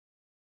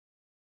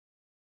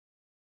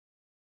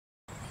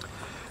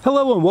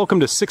Hello and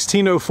welcome to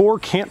 1604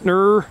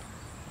 Kantner,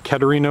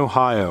 Kettering,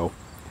 Ohio.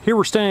 Here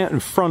we're standing in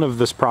front of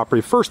this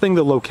property. First thing,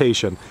 the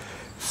location.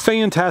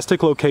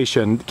 Fantastic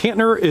location.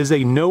 Kantner is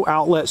a no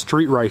outlet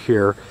street right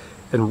here,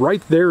 and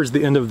right there is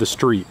the end of the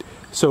street.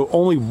 So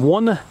only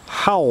one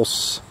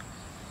house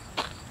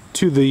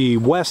to the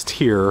west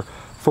here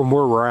from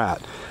where we're at.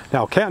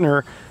 Now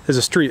Kantner is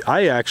a street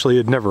I actually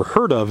had never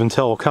heard of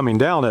until coming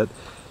down it.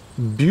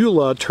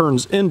 Beulah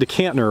turns into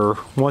Kantner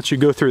once you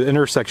go through the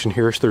intersection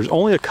here. So there's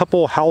only a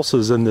couple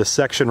houses in this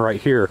section right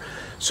here.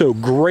 So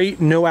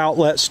great no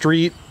outlet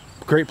street,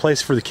 great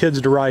place for the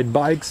kids to ride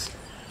bikes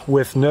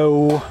with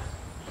no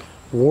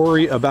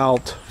worry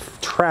about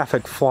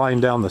traffic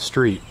flying down the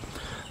street.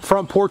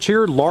 Front porch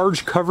here,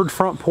 large covered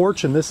front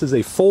porch, and this is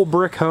a full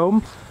brick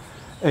home.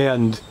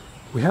 And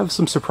we have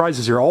some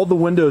surprises here. All the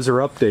windows are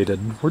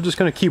updated. We're just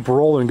gonna keep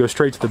rolling and go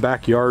straight to the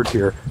backyard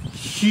here.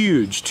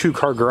 Huge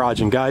 2-car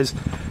garage, and guys,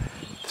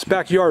 this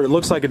backyard, it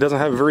looks like it doesn't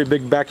have a very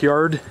big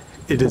backyard.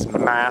 It is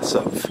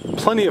massive.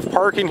 Plenty of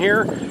parking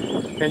here,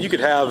 and you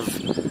could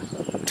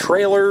have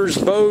trailers,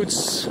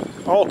 boats,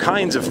 all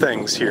kinds of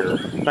things here.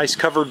 Nice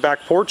covered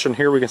back porch, and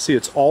here we can see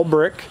it's all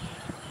brick.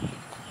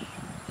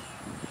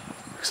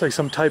 Looks like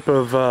some type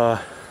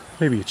of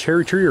maybe a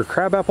cherry tree or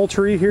crabapple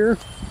tree here.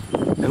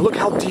 And look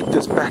how deep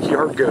this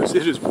backyard goes.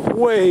 It is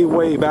way,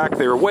 way back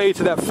there, way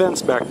to that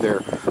fence back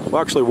there. We'll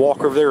actually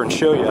walk over there and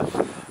show you.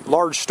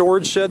 Large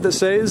storage shed that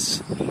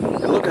says.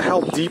 And look at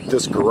how deep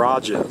this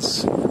garage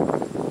is.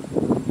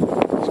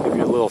 Let's give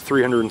you a little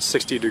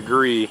 360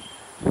 degree.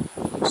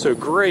 So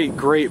great,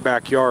 great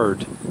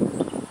backyard.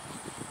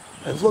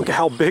 And look at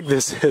how big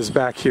this is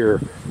back here.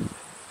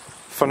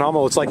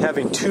 Phenomenal. It's like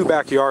having 2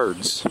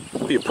 backyards.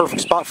 It'd be a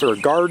perfect spot for a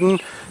garden.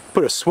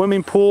 Put a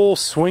swimming pool,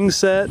 swing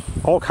set,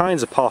 all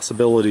kinds of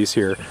possibilities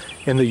here.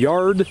 And the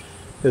yard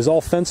is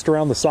all fenced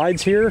around the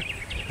sides here.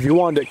 If you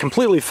wanted it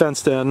completely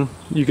fenced in,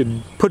 you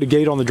could put a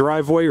gate on the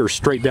driveway or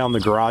straight down the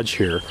garage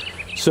here.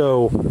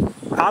 So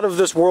out of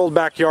this world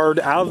backyard,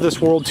 out of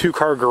this world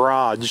 2-car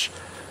garage,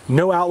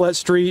 no outlet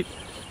street.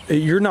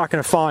 You're not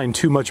going to find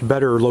too much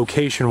better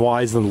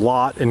location-wise than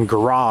lot and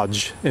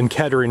garage in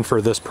Kettering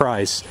for this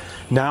price.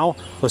 Now,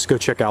 let's go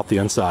check out the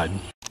inside.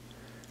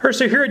 All right,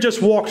 so here I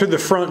just walked through the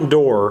front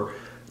door.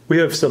 We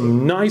have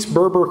some nice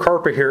Berber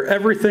carpet here.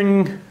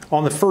 Everything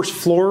on the first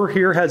floor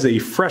here has a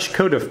fresh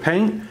coat of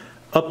paint.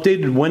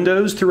 Updated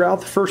windows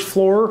throughout the first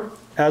floor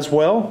as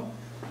well.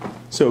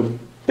 So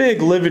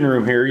big living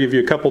room here. Give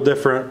you a couple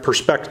different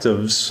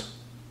perspectives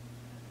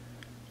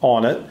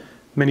on it.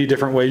 Many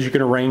different ways you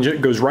can arrange it.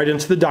 It goes right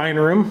into the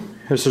dining room.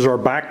 This is our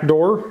back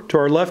door to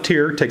our left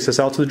here. Takes us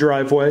out to the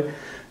driveway.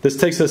 This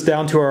takes us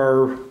down to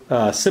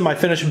our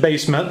semi-finished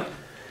basement.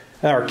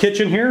 Our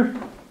kitchen here.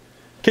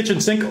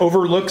 Kitchen sink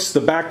overlooks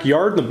the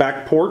backyard, the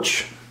back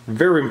porch.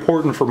 Very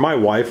important for my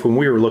wife when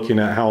we were looking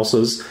at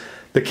houses.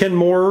 The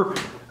Kenmore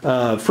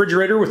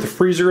refrigerator with the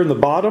freezer in the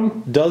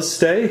bottom does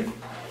stay.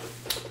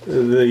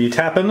 The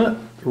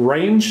tap-in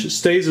range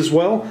stays as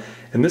well.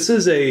 And this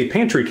is a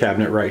pantry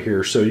cabinet right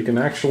here, so you can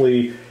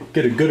actually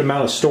get a good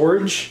amount of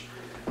storage.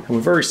 And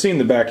we've already seen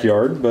the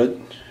backyard, but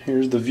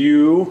here's the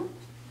view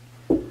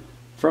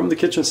from the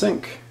kitchen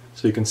sink.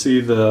 So you can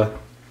see the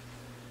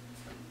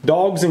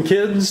dogs and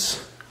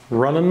kids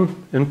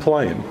running and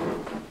playing.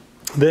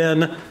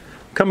 Then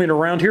coming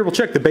around here, we'll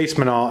check the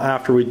basement out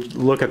after we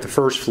look at the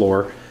first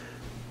floor.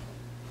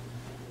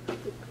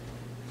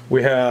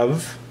 We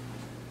have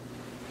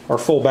our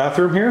full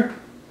bathroom here.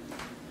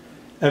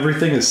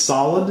 Everything is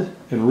solid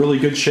in really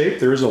good shape.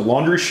 There is a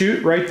laundry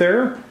chute right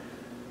there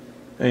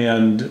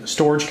and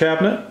storage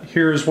cabinet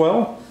here as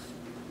well.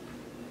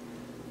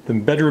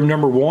 Then bedroom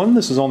number 1,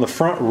 this is on the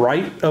front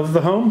right of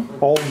the home.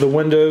 All of the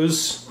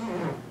windows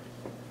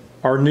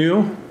are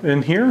new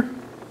in here.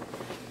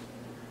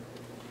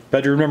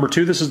 Bedroom number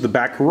 2, this is the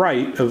back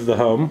right of the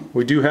home.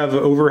 We do have an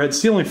overhead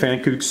ceiling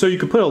fan, so you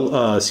could put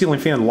a ceiling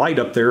fan light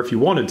up there if you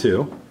wanted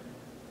to.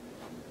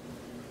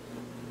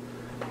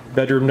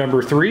 Bedroom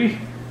number 3.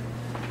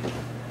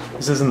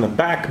 This is in the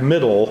back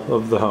middle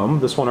of the home.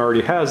 This one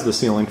already has the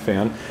ceiling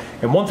fan.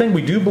 And one thing,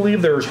 we do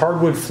believe there's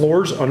hardwood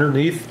floors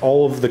underneath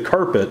all of the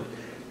carpet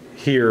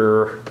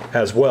here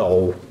as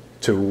well.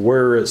 To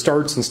where it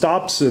starts and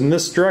stops in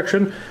this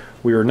direction,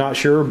 we are not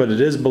sure, but it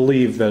is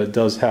believed that it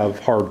does have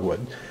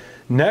hardwood.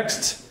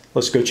 Next,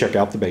 let's go check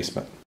out the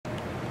basement.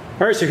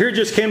 All right, so here it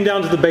just came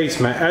down to the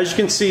basement. As you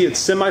can see, it's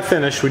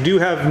semi-finished. We do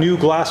have new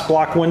glass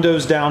block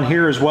windows down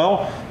here as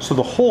well. So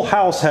the whole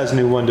house has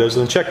new windows.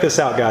 And check this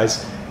out,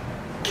 guys.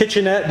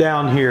 Kitchenette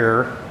down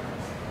here.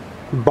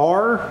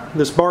 Bar.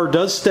 This bar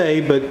does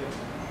stay, but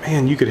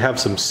man, you could have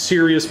some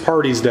serious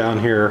parties down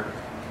here.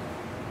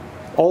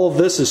 All of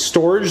this is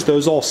storage.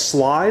 Those all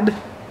slide.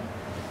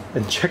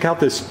 And check out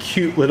this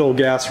cute little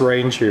gas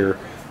range here.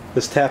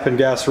 This tap-in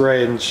gas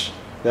range.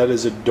 That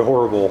is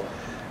adorable.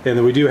 And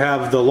then we do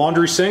have the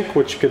laundry sink,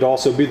 which could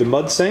also be the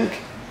mud sink.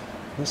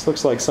 This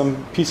looks like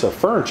some piece of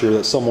furniture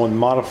that someone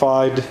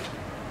modified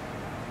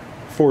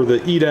for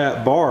the Eat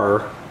At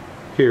bar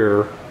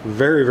here.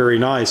 Very, very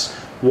nice.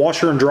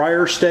 Washer and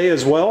dryer stay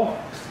as well.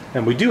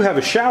 And we do have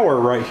a shower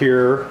right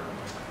here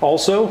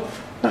also.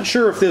 Not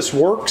sure if this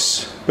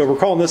works, but we're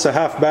calling this a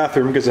half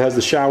bathroom because it has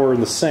the shower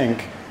and the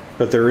sink.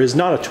 But there is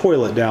not a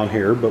toilet down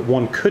here, but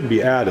one could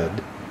be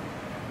added.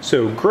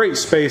 So great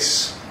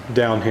space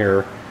down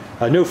here.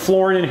 No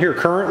flooring in here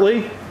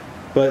currently,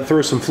 but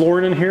throw some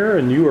flooring in here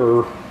and you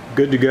are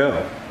good to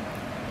go.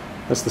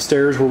 That's the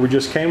stairs where we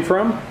just came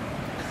from.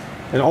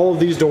 And all of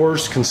these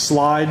doors can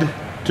slide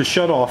to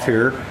shut off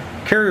here.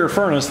 Carrier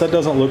furnace, that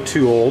doesn't look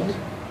too old.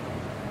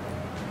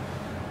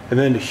 And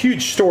then a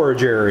huge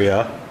storage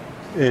area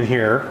in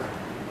here.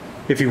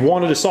 If you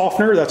wanted a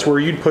softener, that's where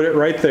you'd put it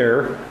right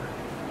there.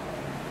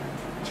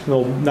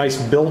 Little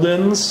nice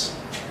build-ins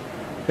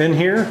in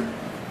here.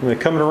 And then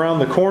coming around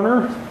the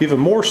corner, even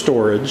more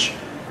storage.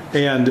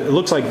 And it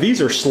looks like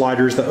these are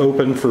sliders that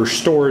open for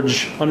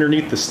storage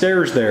underneath the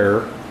stairs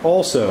there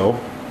also.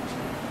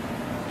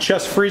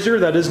 Chest freezer,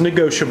 that is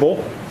negotiable.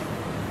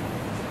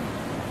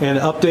 And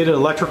updated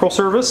electrical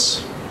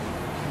service.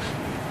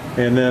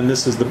 And then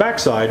this is the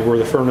backside where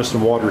the furnace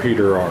and water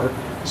heater are.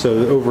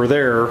 So over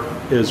there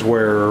is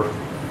where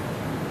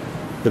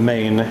the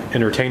main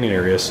entertaining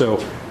area.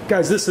 So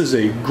guys, this is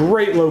a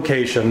great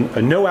location,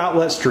 a no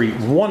outlet street,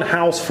 one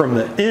house from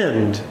the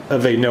end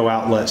of a no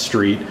outlet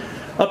street.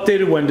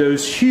 Updated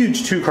windows,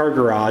 huge 2-car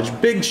garage,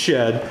 big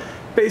shed,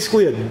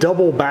 basically a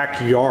double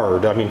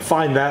backyard. I mean,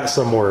 find that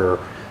somewhere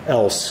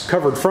else.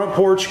 Covered front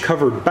porch,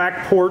 covered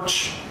back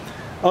porch,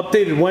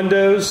 updated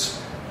windows.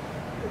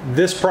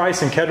 This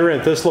price in Kettering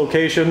at this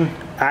location,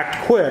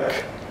 act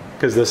quick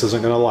because this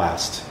isn't going to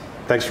last.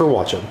 Thanks for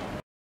watching.